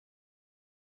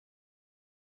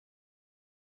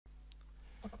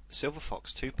The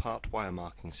Silverfox two-part wire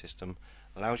marking system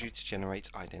allows you to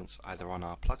generate idents either on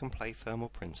our plug-and-play thermal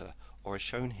printer or as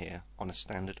shown here on a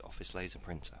standard office laser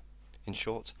printer. In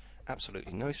short,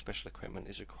 absolutely no special equipment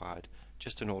is required,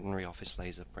 just an ordinary office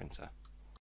laser printer.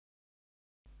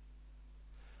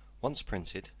 Once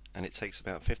printed, and it takes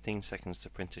about 15 seconds to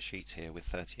print a sheet here with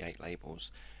 38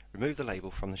 labels, remove the label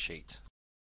from the sheet.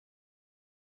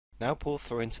 Now pull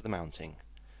through into the mounting.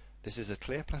 This is a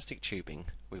clear plastic tubing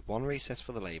with one recess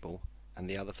for the label and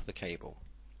the other for the cable.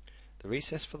 The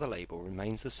recess for the label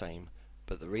remains the same,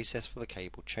 but the recess for the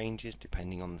cable changes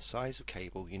depending on the size of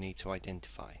cable you need to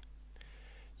identify.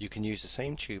 You can use the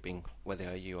same tubing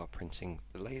whether you are printing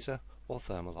the laser or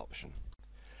thermal option.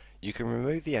 You can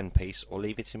remove the end piece or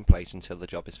leave it in place until the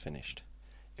job is finished.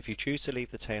 If you choose to leave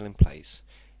the tail in place,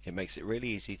 it makes it really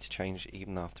easy to change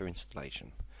even after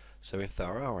installation. So if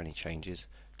there are any changes,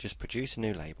 just produce a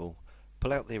new label,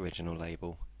 pull out the original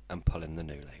label and pull in the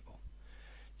new label.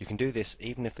 You can do this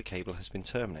even if the cable has been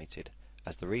terminated,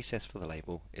 as the recess for the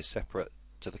label is separate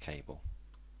to the cable.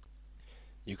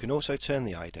 You can also turn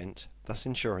the ident, thus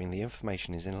ensuring the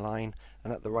information is in line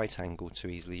and at the right angle to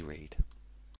easily read.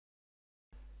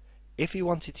 If you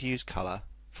wanted to use colour,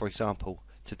 for example,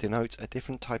 to denote a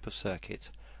different type of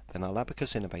circuit, then our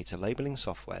Abacus Innovator labelling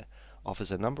software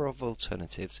offers a number of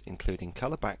alternatives including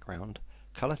colour background,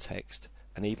 colour text,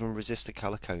 and even resistor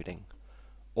colour coding.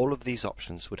 All of these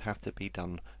options would have to be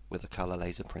done with a colour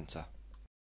laser printer.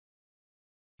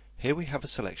 Here we have a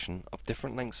selection of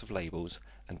different lengths of labels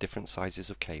and different sizes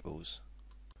of cables.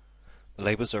 The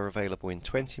labels are available in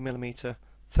 20mm,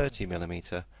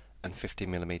 30mm and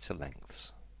 50mm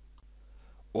lengths.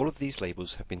 All of these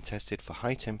labels have been tested for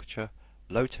high temperature,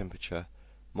 low temperature,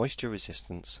 moisture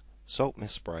resistance, salt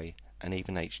mist spray and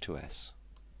even H2S.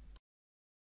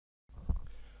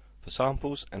 For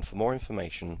samples and for more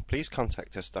information, please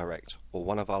contact us direct or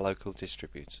one of our local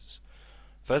distributors.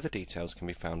 Further details can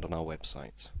be found on our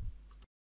website.